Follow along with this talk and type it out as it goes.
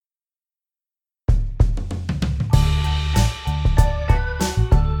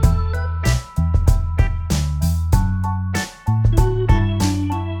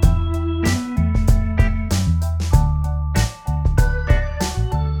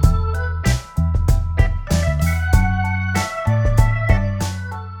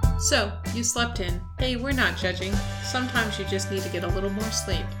So, you slept in. Hey, we're not judging. Sometimes you just need to get a little more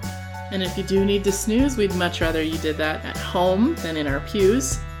sleep. And if you do need to snooze, we'd much rather you did that at home than in our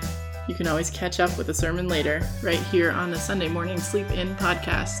pews. You can always catch up with the sermon later, right here on the Sunday Morning Sleep In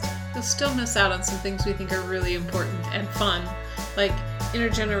podcast. You'll still miss out on some things we think are really important and fun, like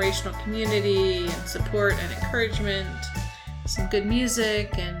intergenerational community and support and encouragement, some good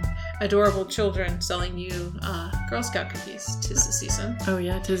music, and adorable children selling you Girl Scout cookies. 'Tis the season. Oh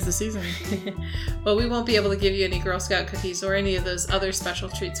yeah, 'tis the season. Well, we won't be able to give you any Girl Scout cookies or any of those other special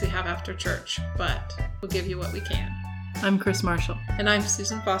treats we have after church, but we'll give you what we can. I'm Kris Marshall. And I'm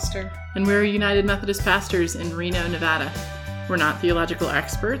Susan Foster. And we're United Methodist pastors in Reno, Nevada. We're not theological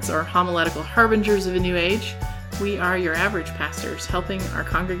experts or homiletical harbingers of a new age. We are your average pastors, helping our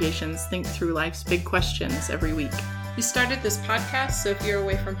congregations think through life's big questions every week. We started this podcast so if you're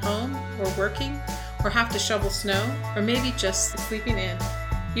away from home or working or have to shovel snow or maybe just sleeping in,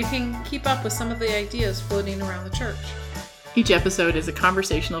 you can keep up with some of the ideas floating around the church. Each episode is a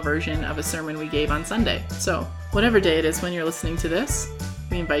conversational version of a sermon we gave on Sunday. So, whatever day it is when you're listening to this,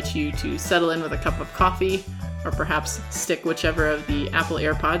 we invite you to settle in with a cup of coffee or perhaps stick whichever of the Apple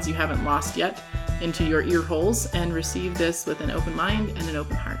AirPods you haven't lost yet into your ear holes and receive this with an open mind and an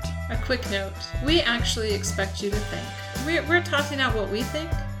open heart. A quick note, we actually expect you to think. We're tossing out what we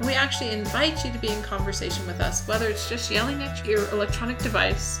think, and we actually invite you to be in conversation with us, whether it's just yelling at your electronic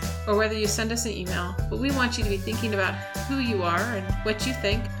device or whether you send us an email. But we want you to be thinking about who you are and what you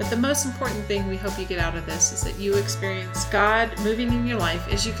think. But the most important thing we hope you get out of this is that you experience God moving in your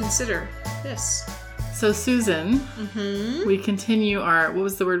life as you consider this. So Susan, we continue our, what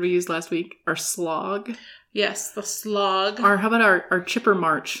was the word we used last week? Our slog? Yes, the slog. How about our chipper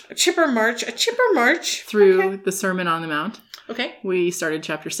march? A chipper march Through the Sermon on the Mount. Okay. We started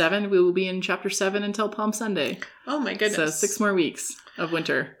chapter 7. We will be in chapter 7 until Palm Sunday. Oh my goodness. So 6 more weeks of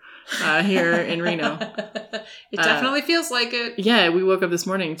winter here in Reno. It definitely feels like it. Yeah, we woke up this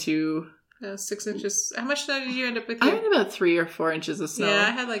morning to... 6 inches. How much snow did you end up with? I had about 3 or 4 inches of snow. Yeah,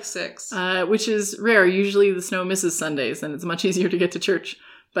 I had like 6. Which is rare. Usually the snow misses Sundays and it's much easier to get to church.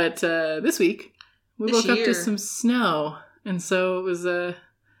 But this week, we woke up to some snow. And so it was a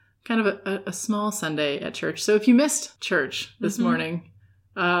kind of a small Sunday at church. So if you missed church this morning,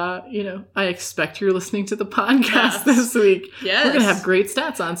 I expect you're listening to the podcast this week. Yes. We're going to have great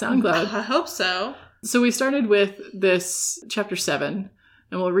stats on SoundCloud. I hope so. So we started with this chapter 7.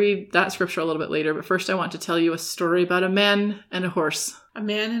 And we'll read that scripture a little bit later. But first I want to tell you a story about a man and a horse. A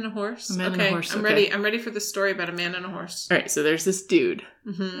man and a horse? A man and a horse. I'm ready. I'm ready for the story about a man and a horse. All right. So there's this dude.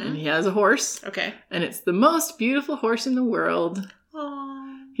 And he has a horse. Okay. And it's the most beautiful horse in the world.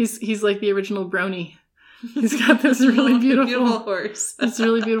 Aww. He's like the original brony. He's got this really beautiful horse. This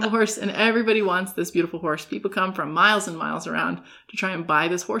really beautiful horse. And everybody wants this beautiful horse. People come from miles and miles around to try and buy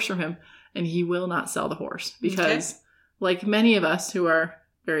this horse from him. And he will not sell the horse. Because like many of us who are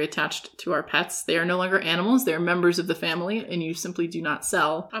very attached to our pets, they are no longer animals. They are members of the family, and you simply do not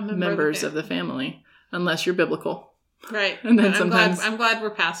sell members of the family unless you're biblical. Right. And then I'm glad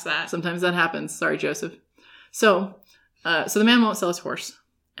we're past that. Sometimes that happens. Sorry, Joseph. So the man won't sell his horse.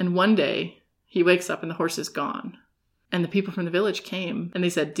 And one day he wakes up and the horse is gone. And the people from the village came and they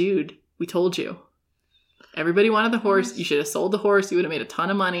said, "Dude, we told you. Everybody wanted the horse. You should have sold the horse. You would have made a ton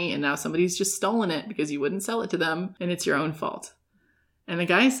of money. And now somebody's just stolen it because you wouldn't sell it to them. And it's your own fault." And the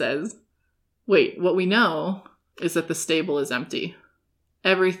guy says, "Wait, what we know is that the stable is empty.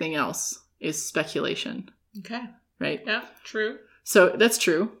 Everything else is speculation." Okay. Right? Yeah, true. So that's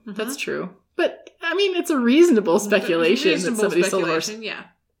true. That's true. But, I mean, it's a reasonable speculation that somebody sold a horse. Yeah.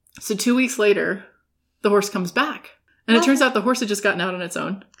 So 2 weeks later, the horse comes back. And it turns out the horse had just gotten out on its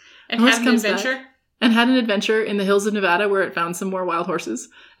own. And had an adventure? And had an adventure in the hills of Nevada where it found some more wild horses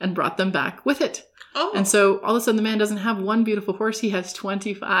and brought them back with it. Oh. And so all of a sudden the man doesn't have one beautiful horse. He has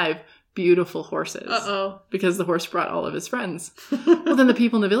 25 beautiful horses. Uh-oh. Because the horse brought all of his friends. Well, then the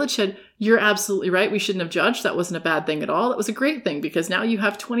people in the village said, "You're absolutely right. We shouldn't have judged. That wasn't a bad thing at all. That was a great thing because now you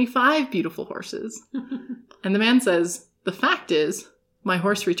have 25 beautiful horses." And the man says, "The fact is, my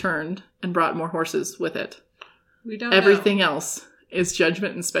horse returned and brought more horses with it. We don't Everything know. else is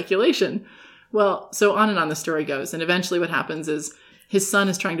judgment and speculation." Well, so on and on the story goes. And eventually what happens is his son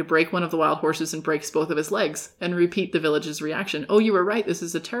is trying to break one of the wild horses and breaks both of his legs and repeat the village's reaction. "Oh, you were right. This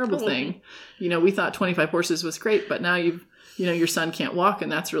is a terrible thing. We thought 25 horses was great, but now your son can't walk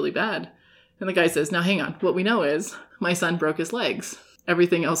and that's really bad." And the guy says, "Now hang on. What we know is my son broke his legs.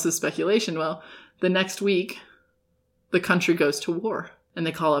 Everything else is speculation." Well, the next week, the country goes to war and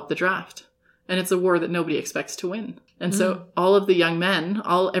they call up the draft. And it's a war that nobody expects to win. And so all of the young men,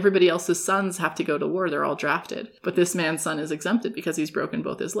 everybody else's sons have to go to war. They're all drafted. But this man's son is exempted because he's broken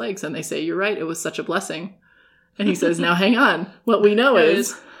both his legs. And they say, you're right, it was such a blessing. And he says, now hang on. What we know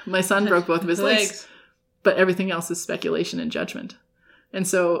is my son broke both of his legs. But everything else is speculation and judgment. And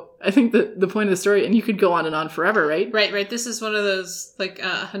so I think that the point of the story, and you could go on and on forever, right? Right. This is one of those,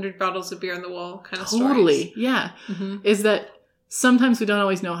 100 bottles of beer on the wall kind of stories. Totally, yeah. Is that sometimes we don't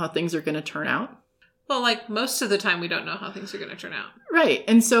always know how things are going to turn out. Well, most of the time we don't know how things are going to turn out. Right.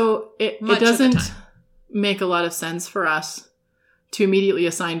 And so it doesn't make a lot of sense for us to immediately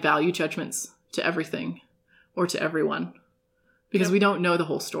assign value judgments to everything or to everyone because we don't know the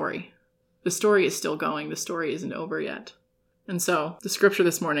whole story. The story is still going. The story isn't over yet. And so the scripture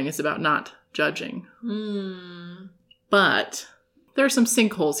this morning is about not judging. But there are some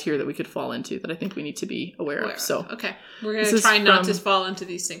sinkholes here that we could fall into that I think we need to be aware of. So, okay. We're going to try not to fall into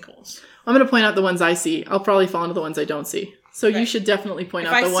these sinkholes. I'm going to point out the ones I see. I'll probably fall into the ones I don't see. So you should definitely point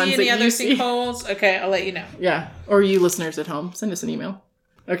out the ones that you see. If I see any other sinkholes, okay, I'll let you know. Yeah. Or you listeners at home, send us an email.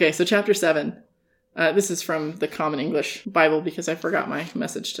 Okay, so chapter 7. This is from the Common English Bible because I forgot my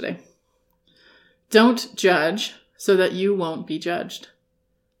message today. Don't judge so that you won't be judged.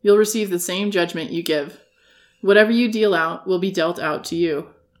 You'll receive the same judgment you give. Whatever you deal out will be dealt out to you.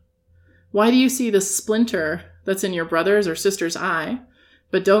 Why do you see the splinter that's in your brother's or sister's eye,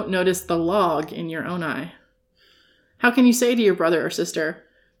 but don't notice the log in your own eye? How can you say to your brother or sister,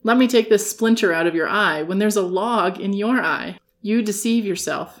 let me take this splinter out of your eye, when there's a log in your eye? You deceive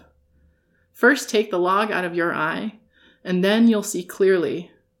yourself. First take the log out of your eye, and then you'll see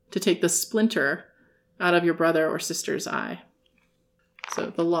clearly to take the splinter out of your brother or sister's eye. So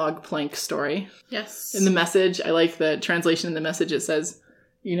the log plank story. Yes. In the Message, I like the translation in the Message. It says,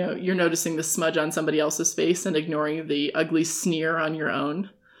 you're noticing the smudge on somebody else's face and ignoring the ugly sneer on your own.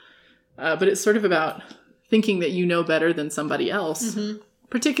 But it's sort of about thinking that you know better than somebody else,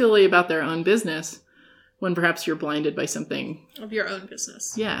 particularly about their own business, when perhaps you're blinded by something. Of your own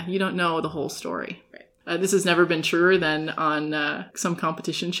business. Yeah, you don't know the whole story. Right. This has never been truer than on some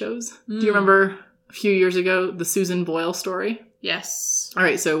competition shows. Do you remember a few years ago, the Susan Boyle story? Yes. All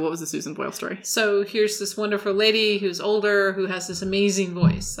right, so what was the Susan Boyle story? So here's this wonderful lady who's older, who has this amazing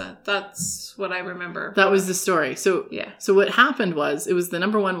voice. That's what I remember. That was the story. So yeah. So what happened was, it was the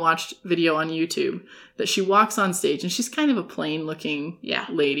number one watched video on YouTube, that she walks on stage, and she's kind of a plain looking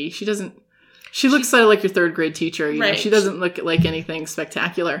lady. She looks sort of like your third grade teacher. You know? She doesn't look like anything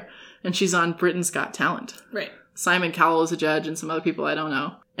spectacular. And she's on Britain's Got Talent. Right. Simon Cowell is a judge and some other people I don't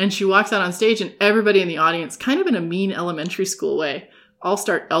know. And she walks out on stage and everybody in the audience, kind of in a mean elementary school way, all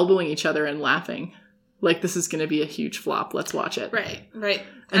start elbowing each other and laughing. Like, this is going to be a huge flop. Let's watch it. Right. And as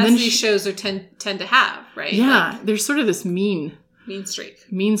then these shows tend to have, right? Yeah. There's sort of this mean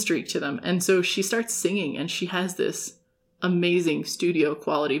streak to them. And so she starts singing and she has this amazing studio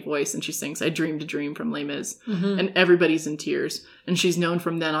quality voice, and she sings I Dreamed a Dream from Les Mis, and everybody's in tears, and she's known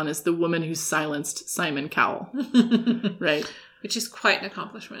from then on as the woman who silenced Simon Cowell. Right, which is quite an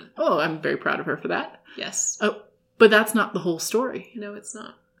accomplishment. Oh, I'm very proud of her for that. Yes. Oh, but that's not the whole story. No, it's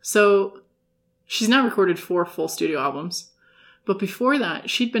not. So she's now recorded 4 full studio albums, but before that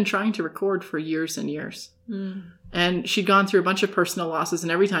she'd been trying to record for years and years. And she'd gone through a bunch of personal losses,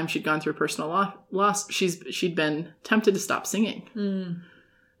 and every time she'd gone through a personal loss, she'd been tempted to stop singing.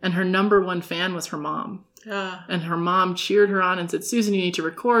 And her number one fan was her mom. And her mom cheered her on and said, Susan, you need to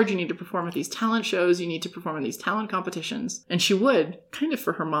record, you need to perform at these talent shows, you need to perform in these talent competitions. And she would, kind of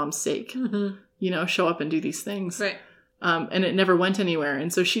for her mom's sake, show up and do these things. Right. And it never went anywhere.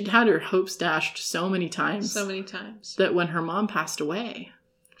 And so she'd had her hopes dashed so many times. That when her mom passed away,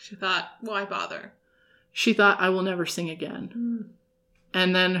 she thought, why bother? She thought, I will never sing again.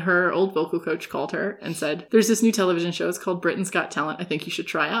 And then her old vocal coach called her and said, there's this new television show. It's called Britain's Got Talent. I think you should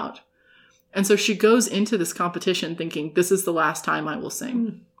try out. And so she goes into this competition thinking, this is the last time I will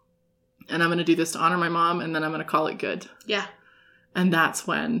sing. And I'm going to do this to honor my mom, and then I'm going to call it good. Yeah. And that's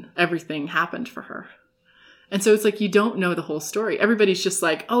when everything happened for her. And so it's like, you don't know the whole story. Everybody's just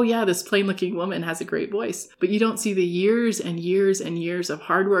like, oh yeah, this plain looking woman has a great voice. But you don't see the years and years and years of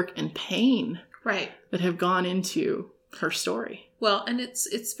hard work and pain. Right. That have gone into her story. Well, and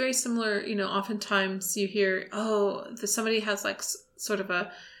it's very similar, oftentimes you hear, somebody has like sort of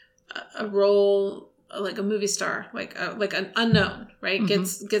a role, like a movie star, like an unknown, right?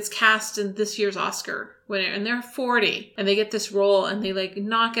 Gets cast in this year's Oscar winner, and they're 40 and they get this role and they like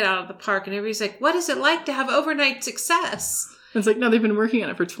knock it out of the park, and everybody's like, what is it like to have overnight success? It's like, no, they've been working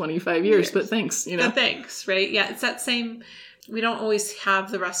on it for 25 years, but thanks, But thanks, right? Yeah, it's that same. We don't always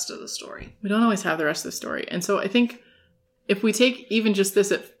have the rest of the story. And so I think if we take even just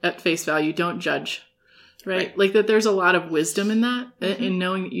this at face value, don't judge, right? Right. Like that there's a lot of wisdom in that, in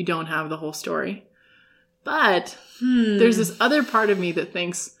knowing that you don't have the whole story. But there's this other part of me that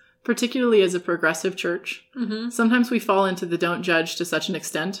thinks, particularly as a progressive church, sometimes we fall into the don't judge to such an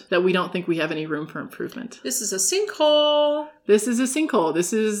extent that we don't think we have any room for improvement. This is a sinkhole. This is a sinkhole.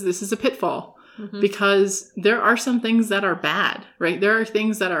 This is a pitfall. Because there are some things that are bad, right? There are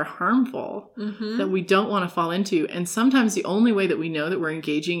things that are harmful that we don't want to fall into. And sometimes the only way that we know that we're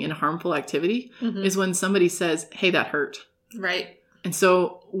engaging in harmful activity is when somebody says, hey, that hurt. Right. And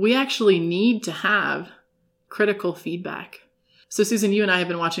so we actually need to have critical feedback. So Susan, you and I have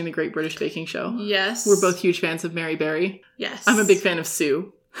been watching the Great British Baking Show. Yes. We're both huge fans of Mary Berry. Yes. I'm a big fan of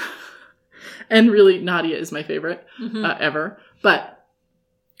Sue. And really, Nadia is my favorite ever. But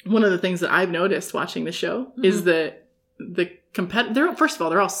one of the things that I've noticed watching the show is that first of all,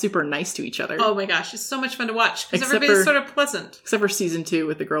 they're all super nice to each other. Oh my gosh, it's so much fun to watch because everybody's sort of pleasant. Except for season 2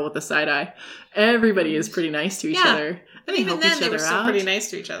 with the girl with the side eye. Everybody is pretty nice to each other. And even then, they were still pretty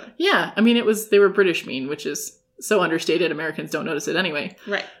nice to each other. Yeah. I mean, they were British mean, which is so understated. Americans don't notice it anyway.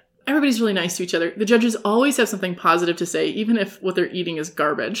 Right. Everybody's really nice to each other. The judges always have something positive to say, even if what they're eating is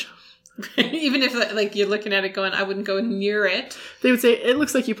garbage. Even if like you're looking at it going, I wouldn't go near it. They would say, it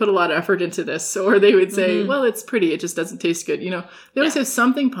looks like you put a lot of effort into this. Or they would say, well, it's pretty. It just doesn't taste good. You know, they always have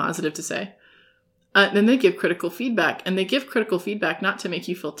something positive to say. Then they give critical feedback. And they give critical feedback not to make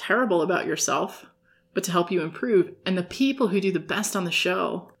you feel terrible about yourself, but to help you improve. And the people who do the best on the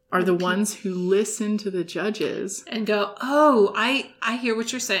show are the ones who listen to the judges. And go, oh, I hear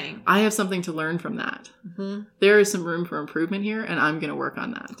what you're saying. I have something to learn from that. There is some room for improvement here, and I'm going to work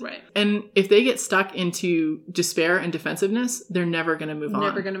on that. Right. And if they get stuck into despair and defensiveness, they're never going to move on.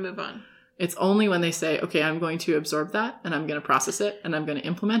 Never going to move on. It's only when they say, okay, I'm going to absorb that, and I'm going to process it, and I'm going to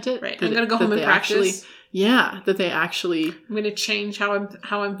implement it. Right. I'm going to go home and practice. That they actually... I'm going to change how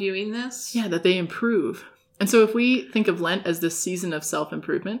I'm viewing this. Yeah, that they improve. And so if we think of Lent as this season of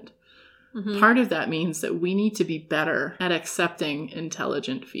self-improvement, part of that means that we need to be better at accepting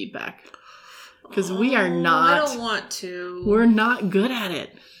intelligent feedback. Because we are not... I don't want to. We're not good at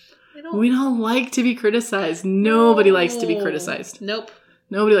it. We don't like to be criticized. Nobody likes to be criticized. Nope.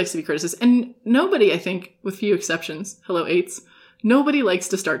 Nobody likes to be criticized. And nobody, I think, with few exceptions, hello, eights, nobody likes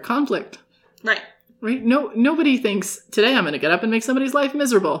to start conflict. Right. Right? Nobody thinks, today I'm going to get up and make somebody's life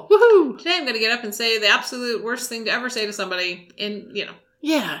miserable. Woohoo! Today I'm going to get up and say the absolute worst thing to ever say to somebody. And, you know.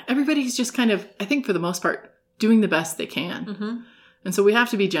 Yeah. Everybody's just kind of, I think for the most part, doing the best they can. And so we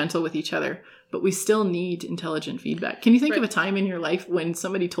have to be gentle with each other, but we still need intelligent feedback. Can you think of a time in your life when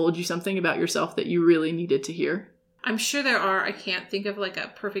somebody told you something about yourself that you really needed to hear? I'm sure there are. I can't think of like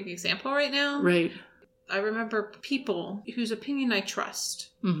a perfect example right now. Right. I remember people whose opinion I trust.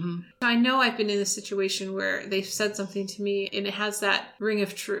 I know I've been in a situation where they've said something to me and it has that ring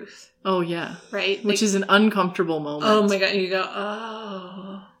of truth. Oh, yeah. Right? Which is an uncomfortable moment. Oh, my God. And you go,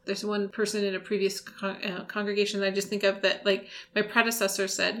 oh. There's one person in a previous congregation that I just think of that, like, my predecessor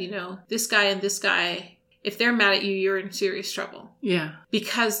said, you know, this guy and this guy, if they're mad at you, you're in serious trouble. Yeah.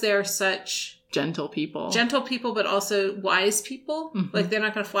 Because they're such... Gentle people, but also wise people. Like, they're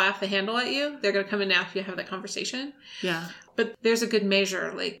not going to fly off the handle at you. They're going to come in after you have that conversation. Yeah. But there's a good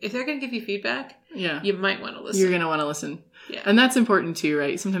measure. Like, if they're going to give you feedback, you might want to listen. You're going to want to listen. Yeah. And that's important too,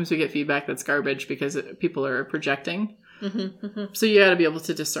 right? Sometimes we get feedback that's garbage because people are projecting. So you got to be able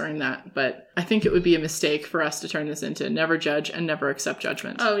to discern that. But I think it would be a mistake for us to turn this into never judge and never accept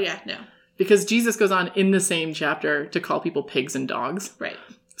judgment. Oh, yeah. No. Because Jesus goes on in the same chapter to call people pigs and dogs. Right.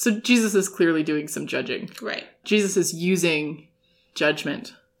 So Jesus is clearly doing some judging. Right. Jesus is using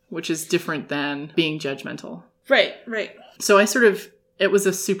judgment, which is different than being judgmental. Right, right. So it was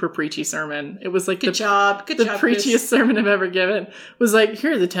a super preachy sermon. It was like Good job, the preachiest sermon I've ever given. It was like,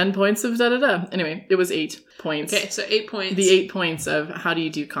 here are the 10 points of da-da-da. Anyway, it was 8 points. Okay, so 8 points. The 8 points of how do you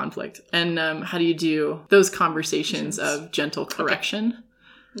do conflict and how do you do those conversations of gentle correction.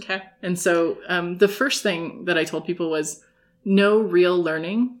 Okay. And so the first thing that I told people was, no real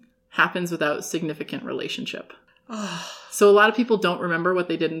learning happens without significant relationship. Oh. So a lot of people don't remember what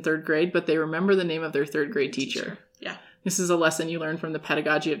they did in 3rd grade, but they remember the name of their 3rd grade teacher. Yeah. This is a lesson you learn from the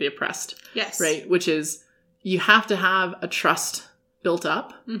pedagogy of the oppressed. Yes. Right? Which is you have to have a trust built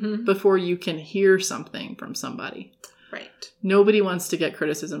up before you can hear something from somebody. Right. Nobody wants to get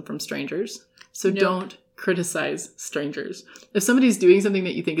criticism from strangers. So don't criticize strangers. If somebody's doing something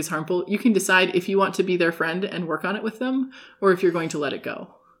that you think is harmful, you can decide if you want to be their friend and work on it with them, or if you're going to let it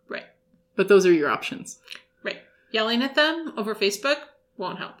go. Right. But those are your options. Right. Yelling at them over Facebook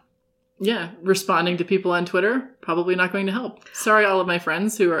won't help. Yeah, responding to people on Twitter, probably not going to help. Sorry, all of my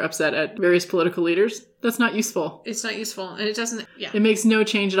friends who are upset at various political leaders. That's not useful. It's not useful. And it doesn't, It makes no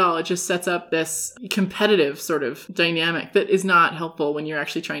change at all. It just sets up this competitive sort of dynamic that is not helpful when you're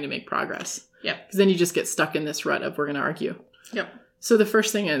actually trying to make progress. Yep. Because then you just get stuck in this rut of we're going to argue. Yep. So the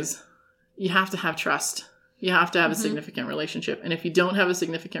first thing is you have to have trust. You have to have a significant relationship. And if you don't have a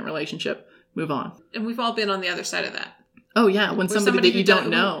significant relationship, move on. And we've all been on the other side of that. Oh, yeah. When somebody that you don't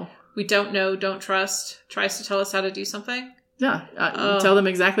know. We don't know, don't trust, tries to tell us how to do something. Yeah. Tell them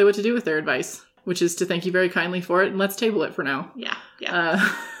exactly what to do with their advice, which is to thank you very kindly for it and let's table it for now. Yeah.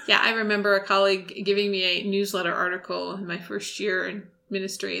 Yeah. Yeah. I remember a colleague giving me a newsletter article in my first year in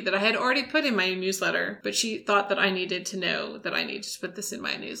ministry that I had already put in my newsletter, but she thought that I needed to know that I needed to put this in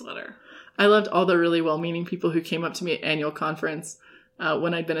my newsletter. I loved all the really well-meaning people who came up to me at annual conference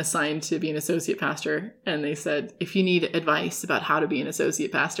when I'd been assigned to be an associate pastor, and they said, if you need advice about how to be an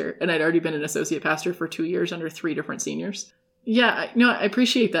associate pastor, and I'd already been an associate pastor for 2 years under 3 different seniors. Yeah, I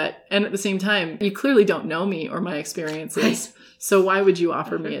appreciate that. And at the same time, you clearly don't know me or my experiences, right. So why would you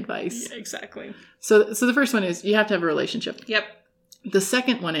offer me advice? Yeah, exactly. So the first one is you have to have a relationship. Yep. The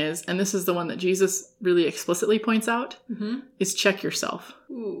second one is, and this is the one that Jesus really explicitly points out, is check yourself.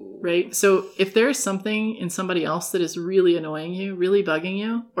 Ooh. Right? So if there's something in somebody else that is really annoying you, really bugging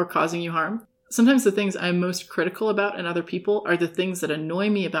you, or causing you harm, sometimes the things I'm most critical about in other people are the things that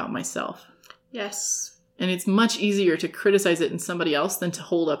annoy me about myself. Yes. And it's much easier to criticize it in somebody else than to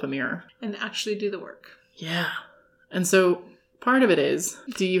hold up a mirror. And actually do the work. Yeah. And so part of it is,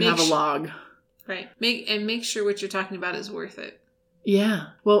 do you have a log? Right. Make sure what you're talking about is worth it. Yeah.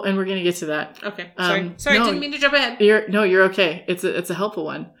 Well, and we're going to get to that. Okay. Sorry, no, didn't mean to jump ahead. You're okay. It's a helpful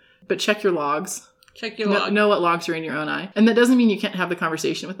one. But check your logs. Check your log. Know what logs are in your own eye. And that doesn't mean you can't have the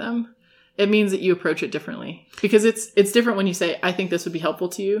conversation with them. It means that you approach it differently. Because it's different when you say, I think this would be helpful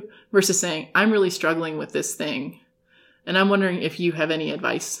to you, versus saying, I'm really struggling with this thing. And I'm wondering if you have any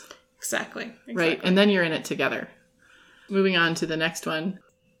advice. Exactly. Right? And then you're in it together. Moving on to the next one.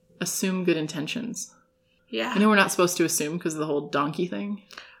 Assume good intentions. Yeah. I know we're not supposed to assume because of the whole donkey thing.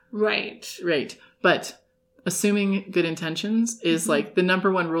 Right. Right. But assuming good intentions is like the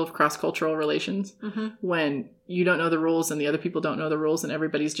number one rule of cross-cultural relations. When you don't know the rules and the other people don't know the rules and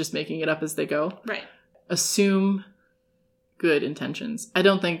everybody's just making it up as they go. Right. Assume good intentions. I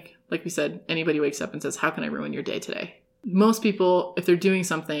don't think, like we said, anybody wakes up and says, how can I ruin your day today? Most people, if they're doing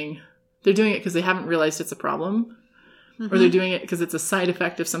something, they're doing it because they haven't realized it's a problem. Or they're doing it because it's a side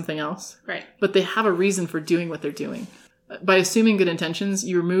effect of something else. Right. But they have a reason for doing what they're doing. By assuming good intentions,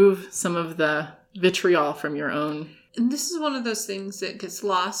 you remove some of the vitriol from your own. And this is one of those things that gets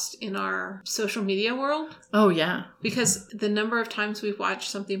lost in our social media world. Oh, yeah. Because the number of times we've watched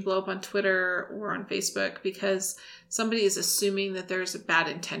something blow up on Twitter or on Facebook because somebody is assuming that there's a bad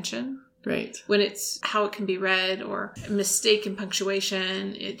intention. Right. When it's how it can be read or a mistake in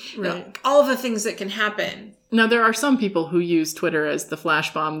punctuation. Right. All of the things that can happen. Now, there are some people who use Twitter as the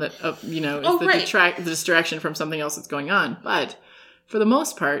flash bomb that, is the distraction from something else that's going on. But for the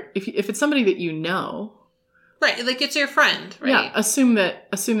most part, if it's somebody that you know... Right, like it's your friend, right? Yeah, assume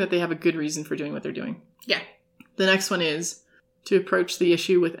that they have a good reason for doing what they're doing. Yeah. The next one is to approach the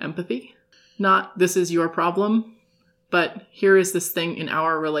issue with empathy. Not, this is your problem, but here is this thing in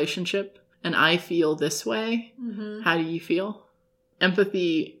our relationship, and I feel this way. How do you feel?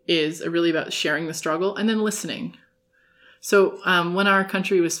 Empathy is really about sharing the struggle and then listening. So when our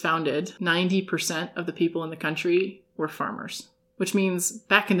country was founded, 90% of the people in the country were farmers, which means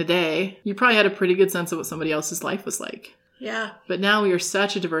back in the day, you probably had a pretty good sense of what somebody else's life was like. Yeah. But now we are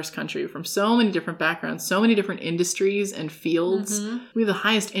such a diverse country from so many different backgrounds, so many different industries and fields. We have the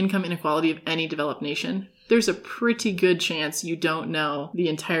highest income inequality of any developed nation. There's a pretty good chance you don't know the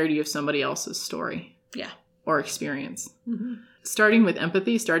entirety of somebody else's story. Yeah. Or experience. Starting with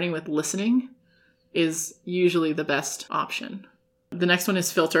empathy, starting with listening is usually the best option. The next one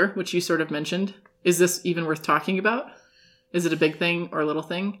is filter, which you sort of mentioned. Is this even worth talking about? Is it a big thing or a little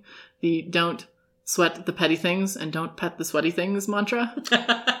thing? The don't sweat the petty things and don't pet the sweaty things mantra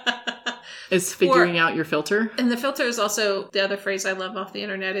is figuring out your filter. And the filter is also the other phrase I love off the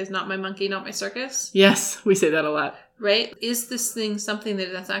internet is not my monkey, not my circus. Yes, we say that a lot. Right? Is this thing something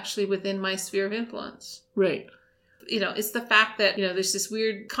that's actually within my sphere of influence? Right. It's the fact that, there's this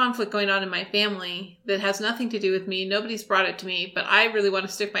weird conflict going on in my family that has nothing to do with me. Nobody's brought it to me, but I really want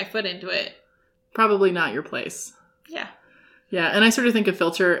to stick my foot into it. Probably not your place. Yeah. Yeah, and I sort of think of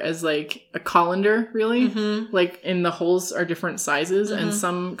filter as like a colander, really. Like, in the holes are different sizes, and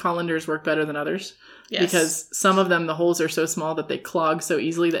some colanders work better than others. Yes. Because some of them, the holes are so small that they clog so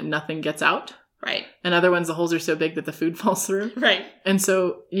easily that nothing gets out. Right. And other ones, the holes are so big that the food falls through. Right. And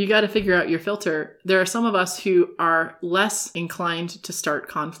so you got to figure out your filter. There are some of us who are less inclined to start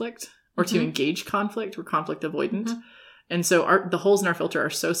conflict or to engage conflict. We're conflict avoidant. And so the holes in our filter are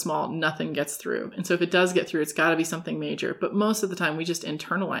so small, nothing gets through. And so if it does get through, it's got to be something major. But most of the time, we just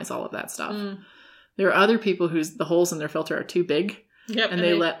internalize all of that stuff. There are other people whose the holes in their filter are too big. Yep, and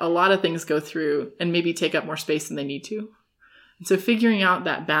they let a lot of things go through and maybe take up more space than they need to. And so figuring out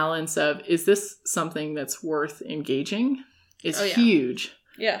that balance of, is this something that's worth engaging is huge.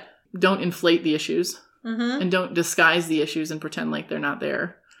 Yeah. Don't inflate the issues and don't disguise the issues and pretend like they're not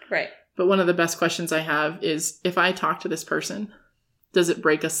there. Right. But one of the best questions I have is, if I talk to this person, does it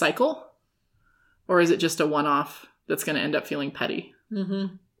break a cycle? Or is it just a one-off that's going to end up feeling petty?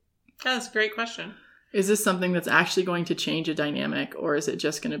 That's a great question. Is this something that's actually going to change a dynamic, or is it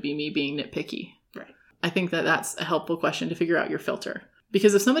just going to be me being nitpicky? Right. I think that that's a helpful question to figure out your filter.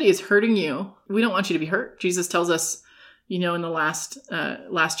 Because if somebody is hurting you, we don't want you to be hurt. Jesus tells us, in the last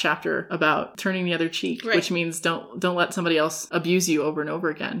chapter about turning the other cheek, which means don't let somebody else abuse you over and over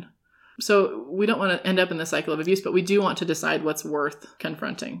again. So we don't want to end up in the cycle of abuse, but we do want to decide what's worth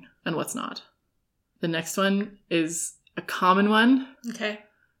confronting and what's not. The next one is a common one. Okay.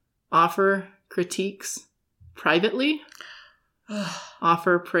 Offer critiques privately.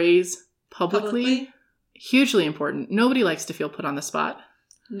 Offer praise publicly. Hugely important. Nobody likes to feel put on the spot.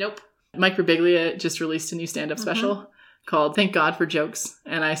 Nope. Mike Birbiglia just released a new stand-up special called Thank God for Jokes.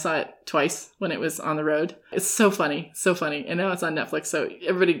 And I saw it twice when it was on the road. It's so funny. So funny. And now it's on Netflix. So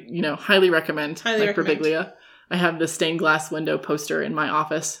everybody, highly recommend Mike Birbiglia. I have the stained glass window poster in my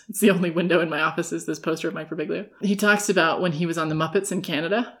office. It's the only window in my office is this poster of Mike Birbiglia. He talks about when he was on the Muppets in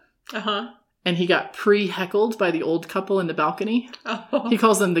Canada. And he got pre-heckled by the old couple in the balcony. Oh. He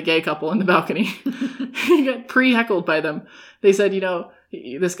calls them the gay couple in the balcony. He got pre-heckled by them. They said,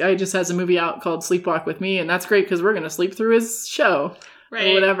 this guy just has a movie out called Sleepwalk with Me, and that's great because we're going to sleep through his show. Right.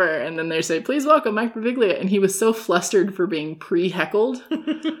 Or whatever. And then they say, please welcome Mike Birbiglia. And he was so flustered for being pre-heckled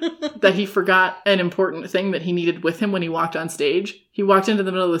that he forgot an important thing that he needed with him when he walked on stage. He walked into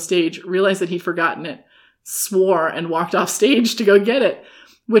the middle of the stage, realized that he'd forgotten it, swore, and walked off stage to go get it.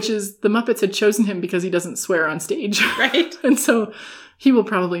 Which is, the Muppets had chosen him because he doesn't swear on stage. Right. And so he will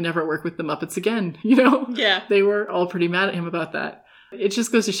probably never work with the Muppets again, Yeah. They were all pretty mad at him about that. It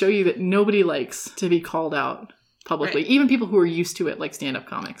just goes to show you that nobody likes to be called out publicly. Right. Even people who are used to it, like stand-up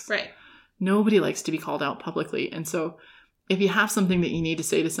comics. Right. Nobody likes to be called out publicly. And so if you have something that you need to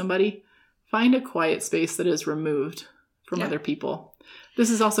say to somebody, find a quiet space that is removed from other people. This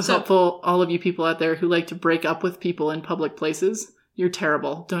is also helpful, all of you people out there who like to break up with people in public places. You're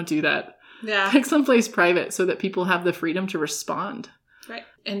terrible. Don't do that. Yeah. Pick someplace private so that people have the freedom to respond. Right.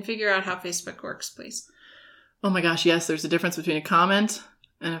 And figure out how Facebook works, please. Oh my gosh, yes. There's a difference between a comment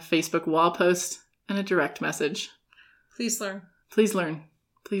and a Facebook wall post and a direct message. Please learn. Please learn.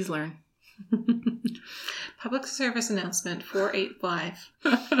 Please learn. Public service announcement 4/8 Live.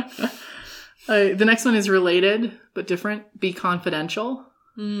 The next one is related but different. Be confidential.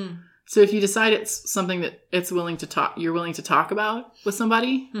 So if you decide it's something that you're willing to talk about with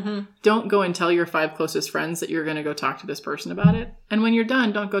somebody, don't go and tell your 5 closest friends that you're going to go talk to this person about it. And when you're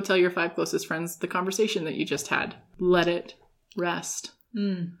done, don't go tell your 5 closest friends the conversation that you just had. Let it rest.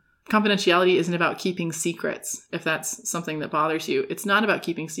 Confidentiality isn't about keeping secrets, if that's something that bothers you. It's not about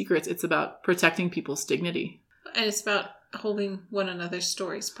keeping secrets. It's about protecting people's dignity. And it's about holding one another's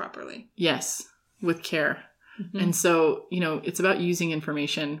stories properly. Yes, with care. And so, it's about using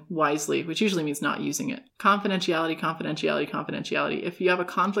information wisely, which usually means not using it. Confidentiality, confidentiality, confidentiality. If you have a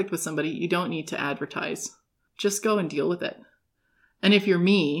conflict with somebody, you don't need to advertise. Just go and deal with it. And if you're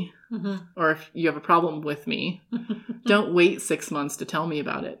me, or if you have a problem with me, don't wait 6 months to tell me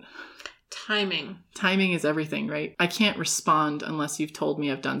about it. Timing is everything, right? I can't respond unless you've told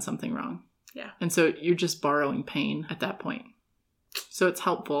me I've done something wrong. Yeah. And so you're just borrowing pain at that point. So it's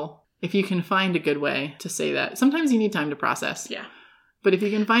helpful if you can find a good way to say that. Sometimes you need time to process. Yeah. But if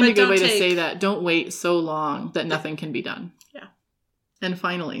you can find a good way to say that, don't wait so long that nothing can be done. Yeah. And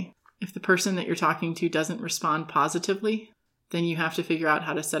finally, if the person that you're talking to doesn't respond positively, then you have to figure out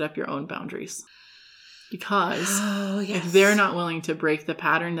how to set up your own boundaries. Because if they're not willing to break the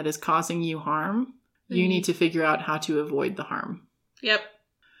pattern that is causing you harm, you need to figure out how to avoid the harm. Yep.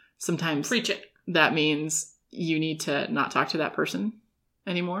 Sometimes preach it. That means you need to not talk to that person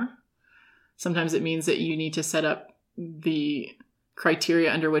anymore. Sometimes it means that you need to set up the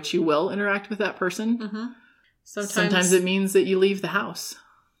criteria under which you will interact with that person. Sometimes it means that you leave the house.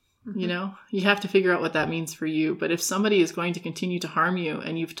 You have to figure out what that means for you. But if somebody is going to continue to harm you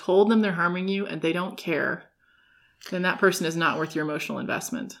and you've told them they're harming you and they don't care, then that person is not worth your emotional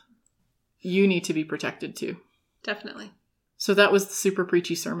investment. you need to be protected too. Definitely. So that was the super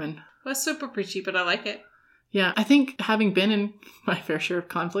preachy sermon. It was super preachy, but I like it. Yeah, I think having been in my fair share of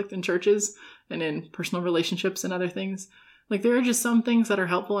conflict in churches and in personal relationships and other things, like there are just some things that are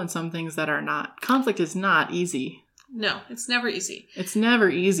helpful and some things that are not. Conflict is not easy. No, it's never easy. It's never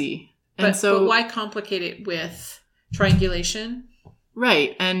easy. But why complicate it with triangulation?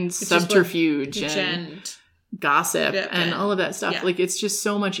 Right, and subterfuge and gossip and all of that stuff. Yeah. Like, it's just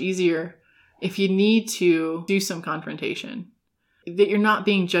so much easier if you need to do some confrontation. That you're not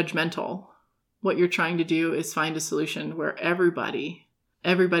being judgmental. What you're trying to do is find a solution where everybody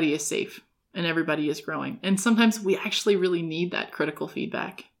is safe and everybody is growing. And sometimes we actually really need that critical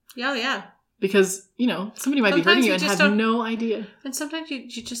feedback. Yeah. Because, somebody might be hurting you and have no idea. And sometimes you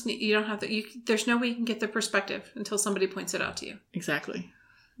just need, you don't have there's no way you can get their perspective until somebody points it out to you. Exactly.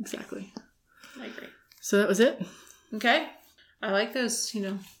 I agree. So that was it. Okay. I like those,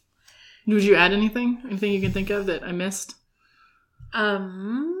 Would you add anything? Anything you can think of that I missed?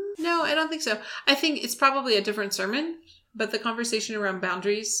 No, I don't think so. I think it's probably a different sermon, but the conversation around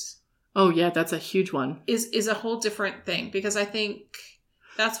boundaries. Oh yeah, that's a huge one. Is a whole different thing, because I think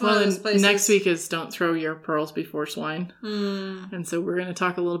that's one of those places. Next week is don't throw your pearls before swine. And so we're going to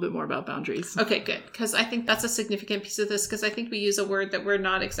talk a little bit more about boundaries. Okay, good. Because I think that's a significant piece of this, because I think we use a word that we're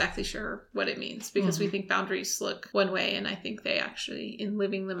not exactly sure what it means, because we think boundaries look one way, and I think they actually, in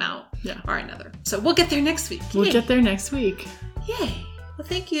living them out, are another. So we'll get there next week. We'll get there next week. Yay. Well,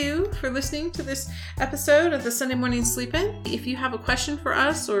 thank you for listening to this episode of the Sunday Morning Sleep-In. If you have a question for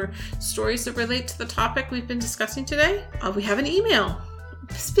us or stories that relate to the topic we've been discussing today, we have an email.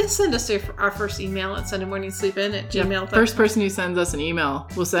 Send us our first email at sundaymorningsleepin@gmail.com. First person who sends us an email,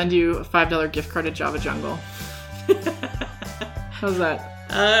 we'll send you a $5 gift card at Java Jungle. How's that?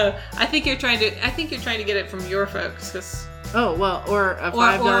 I think you're trying to get it from your folks. Or a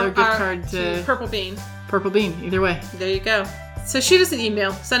 $5 gift card to Purple Bean. Purple Bean, either way. There you go. So shoot us an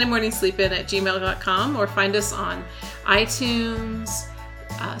email, sundaymorningsleepin@gmail.com, or find us on iTunes,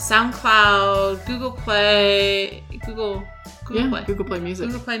 SoundCloud, Google Play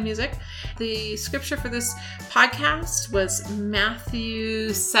Music. The scripture for this podcast was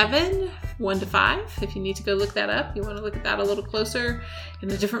Matthew 7, 1-5. If you need to go look that up, you want to look at that a little closer in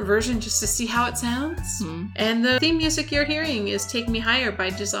a different version just to see how it sounds. And the theme music you're hearing is Take Me Higher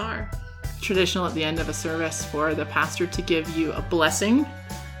by Jazar. Traditional at the end of a service for the pastor to give you a blessing.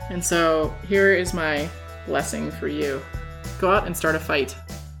 And so here is my blessing for you. Go out and start a fight.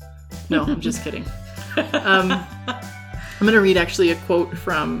 No, I'm just kidding. I'm going to read actually a quote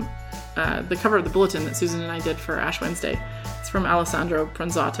from the cover of the bulletin that Susan and I did for Ash Wednesday. It's from Alessandro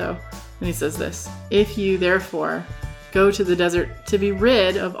Pranzato. And he says this: "If you therefore go to the desert to be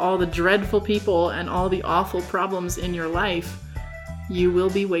rid of all the dreadful people and all the awful problems in your life, you will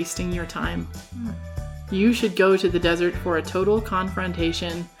be wasting your time. You should go to the desert for a total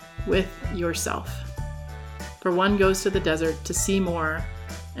confrontation with yourself. For one goes to the desert to see more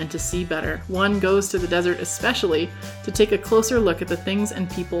and to see better. One goes to the desert especially to take a closer look at the things and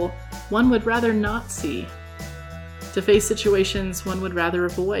people one would rather not see, to face situations one would rather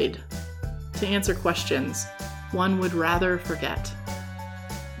avoid, to answer questions one would rather forget."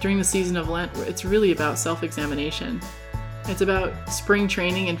 During the season of Lent, it's really about self-examination. It's about spring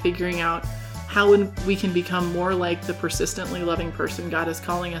training and figuring out how we can become more like the persistently loving person God is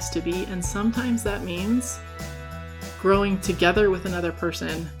calling us to be. And sometimes that means growing together with another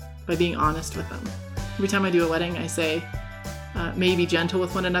person by being honest with them. Every time I do a wedding, I say, may you be gentle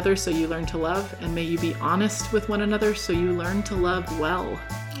with one another so you learn to love, and may you be honest with one another so you learn to love well.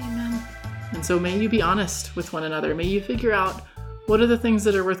 Amen. And so may you be honest with one another. May you figure out what are the things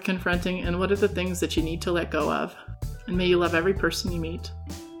that are worth confronting and what are the things that you need to let go of. And may you love every person you meet,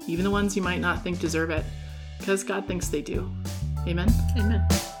 even the ones you might not think deserve it, because God thinks they do. Amen? Amen.